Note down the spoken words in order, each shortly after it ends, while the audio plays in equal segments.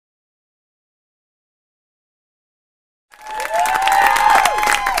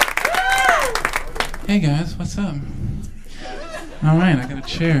Hey guys, what's up? All right, I got a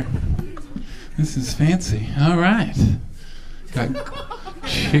chair. This is fancy. All right. Got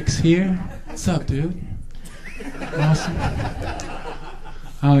chicks here. What's up, dude? Awesome.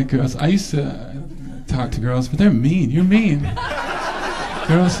 I like girls. I used to talk to girls, but they're mean. You're mean.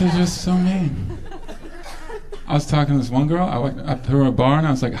 Girls are just so mean. I was talking to this one girl. I went up to her bar and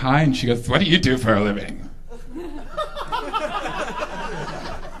I was like, hi, and she goes, what do you do for a living?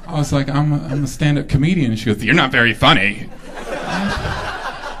 I was like, I'm a stand-up comedian. And she goes, you're not very funny.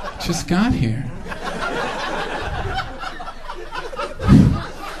 I just got here.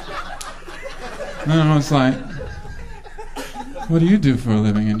 And I was like, what do you do for a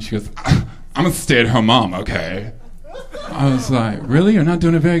living? And she goes, I'm a stay-at-home mom, okay? I was like, really? You're not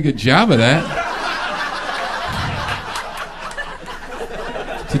doing a very good job of that.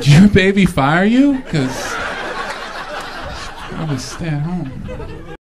 Did your baby fire you? Because I was stay at home.